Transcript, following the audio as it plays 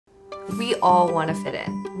we all want to fit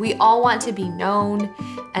in. We all want to be known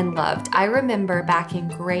and loved. I remember back in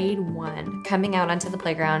grade 1, coming out onto the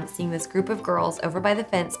playground, seeing this group of girls over by the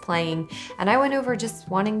fence playing, and I went over just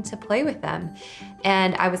wanting to play with them.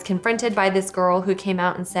 And I was confronted by this girl who came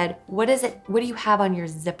out and said, what do you have on your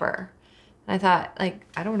zipper? And I thought, like,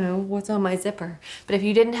 I don't know what's on my zipper. But if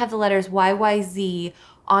you didn't have the letters YYZ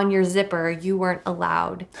on your zipper, you weren't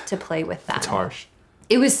allowed to play with them. It's harsh.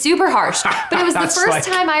 It was super harsh, but it was the first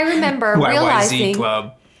time I remember realizing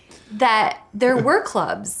club. that there were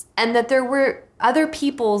clubs and that there were other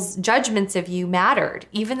people's judgments of you mattered,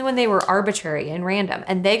 even when they were arbitrary and random,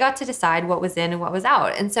 and they got to decide what was in and what was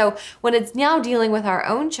out. And so when it's now dealing with our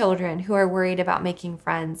own children who are worried about making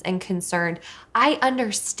friends and concerned, I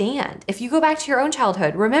understand. If you go back to your own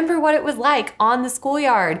childhood, remember what it was like on the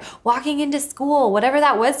schoolyard, walking into school, whatever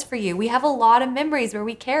that was for you. We have a lot of memories where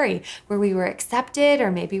we carry, where we were accepted or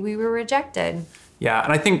maybe we were rejected. Yeah,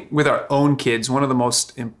 and I think with our own kids, one of the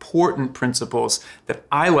most important principles that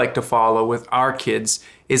I like to follow with our kids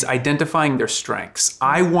is identifying their strengths.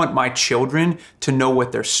 I want my children to know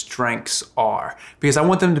what their strengths are because I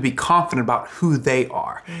want them to be confident about who they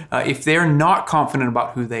are. If they're not confident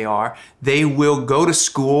about who they are, they will go to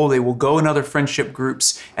school, they will go in other friendship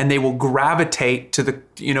groups, and they will gravitate to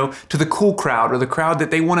the cool crowd or the crowd that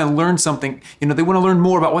they want to learn something. They want to learn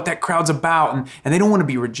more about what that crowd's about, and they don't want to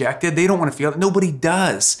be rejected. They don't want to feel it. Nobody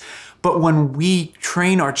does. But when we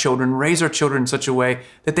train our children, raise our children in such a way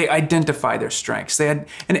that they identify their strengths, and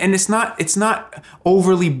it's not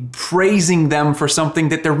overly praising them for something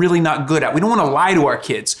that they're really not good at. We don't want to lie to our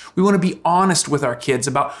kids. We want to be honest with our kids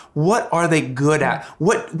about what are they good at?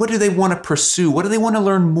 What do they want to pursue? What do they want to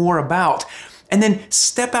learn more about? And then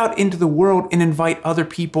step out into the world and invite other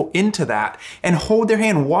people into that and hold their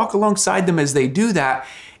hand, walk alongside them as they do that.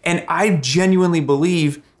 And I genuinely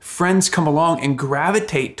believe friends come along and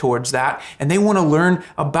gravitate towards that, and they want to learn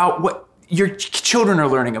about what your children are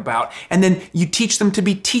learning about. And then you teach them to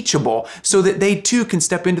be teachable so that they too can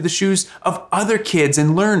step into the shoes of other kids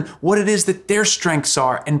and learn what it is that their strengths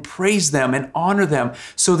are and praise them and honor them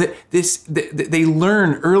so that they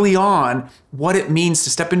learn early on what it means to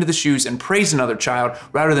step into the shoes and praise another child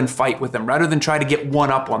rather than fight with them, rather than try to get one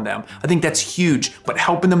up on them. I think that's huge, but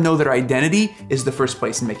helping them know their identity is the first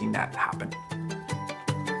place in making that happen.